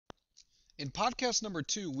In podcast number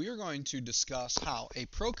 2, we are going to discuss how a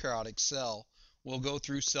prokaryotic cell will go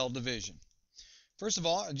through cell division. First of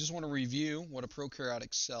all, I just want to review what a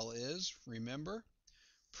prokaryotic cell is. Remember,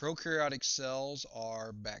 prokaryotic cells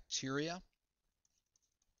are bacteria.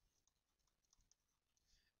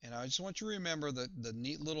 And I just want you to remember the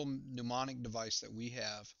neat little mnemonic device that we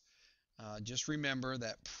have. Just remember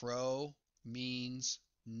that pro means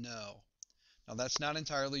no. Now, that's not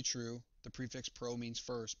entirely true. The prefix pro means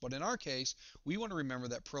first. But in our case, we want to remember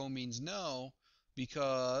that pro means no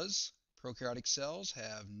because prokaryotic cells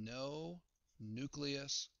have no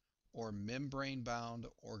nucleus or membrane-bound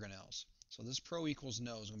organelles. So this pro equals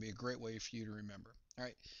no is going to be a great way for you to remember. All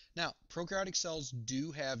right. Now, prokaryotic cells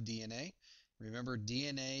do have DNA. Remember,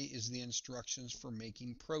 DNA is the instructions for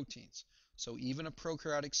making proteins. So even a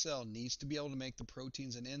prokaryotic cell needs to be able to make the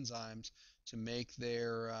proteins and enzymes to make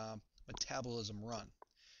their metabolism run.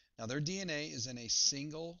 Now their DNA is in a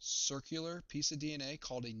single circular piece of DNA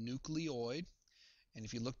called a nucleoid. And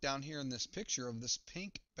if you look down here in this picture of this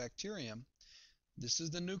pink bacterium, this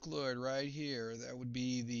is the nucleoid right here. That would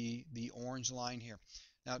be the orange line here.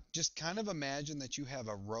 Now just kind of imagine that you have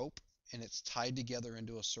a rope and it's tied together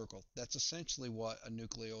into a circle. That's essentially what a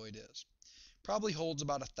nucleoid is. Probably holds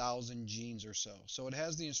about 1,000 genes or so. So it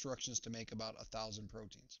has the instructions to make about 1,000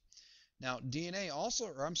 proteins. Now, DNA also,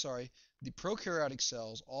 or I'm sorry, the prokaryotic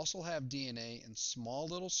cells also have DNA in small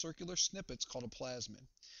little circular snippets called a plasmid.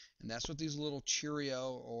 And that's what these little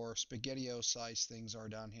Cheerio or SpaghettiO sized things are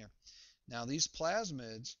down here. Now, these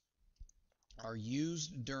plasmids are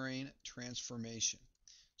used during transformation.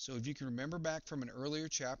 So if you can remember back from an earlier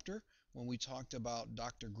chapter when we talked about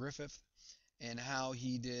Dr. Griffith and how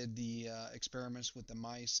he did the experiments with the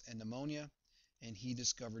mice and pneumonia, and he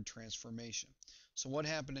discovered transformation. So what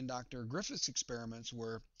happened in Dr. Griffith's experiments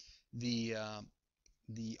were the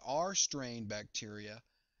R strain bacteria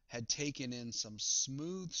had taken in some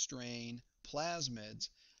smooth strain plasmids,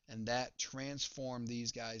 and that transformed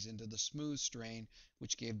these guys into the smooth strain,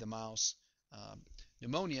 which gave the mouse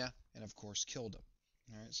pneumonia and of course killed them.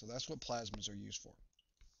 All right, so that's what plasmids are used for.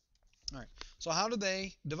 All right, so how do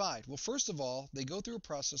they divide? Well, first of all, they go through a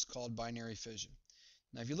process called binary fission.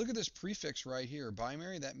 Now, if you look at this prefix right here,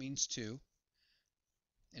 binary, that means 2.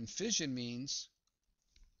 And fission means,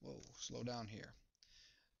 whoa, slow down here.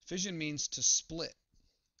 Fission means to split.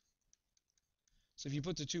 So if you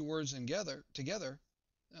put the two words together,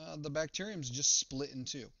 the bacterium's just split in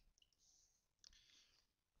 2.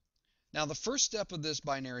 Now, the first step of this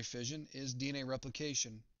binary fission is DNA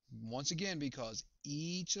replication. Once again, because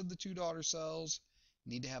each of the 2 daughter cells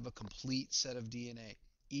need to have a complete set of DNA.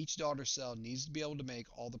 Each daughter cell needs to be able to make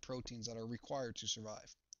all the proteins that are required to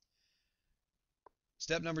survive.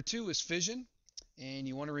 Step number 2 is fission, and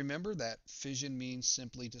you want to remember that fission means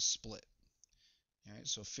simply to split. All right,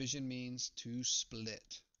 so fission means to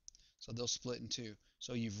split. So they'll split in 2.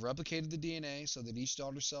 So you've replicated the DNA so that each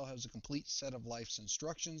daughter cell has a complete set of life's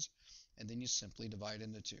instructions, and then you simply divide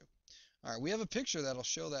into 2. All right, we have a picture that'll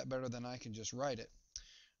show that better than I can just write it.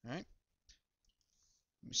 All right,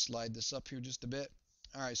 let me slide this up here just a bit.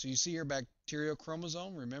 All right, so you see your bacterial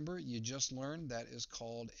chromosome. Remember, you just learned that is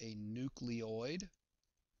called a nucleoid.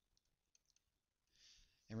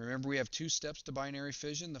 And remember, we have 2 steps to binary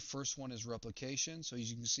fission. The first one is replication. So as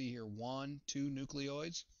you can see here, 1, 2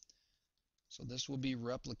 nucleoids. So this will be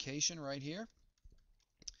replication right here.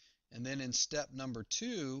 And then in step number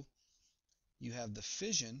 2, you have the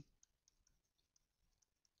fission.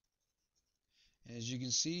 And as you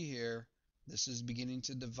can see here, this is beginning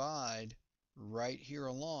to divide right here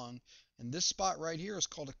along. And this spot right here is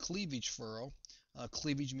called a cleavage furrow.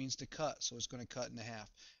 Cleavage means to cut, so it's going to cut in half.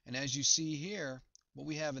 And as you see here, what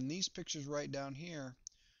we have in these pictures right down here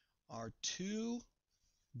are 2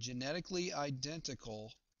 genetically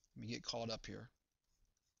identical, let me get caught up here,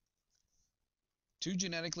 2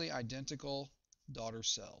 genetically identical daughter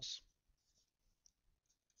cells.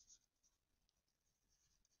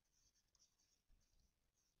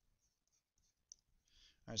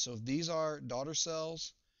 All right, so if these are daughter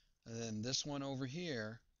cells, then this one over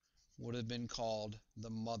here would have been called the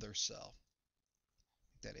mother cell.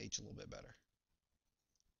 Make that H a little bit better.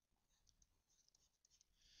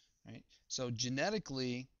 Right? So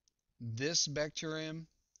genetically, this bacterium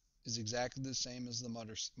is exactly the same as the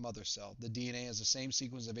mother cell. The DNA has the same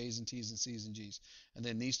sequence of A's and T's and C's and G's. And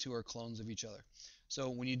then these 2 are clones of each other. So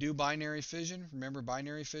when you do binary fission, remember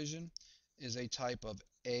binary fission is a type of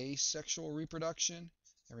asexual reproduction.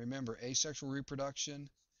 And remember, asexual reproduction,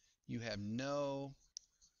 you have no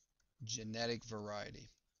genetic variety.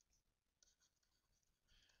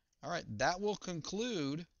 All right, that will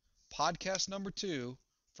conclude podcast number 2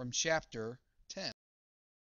 from chapter 10.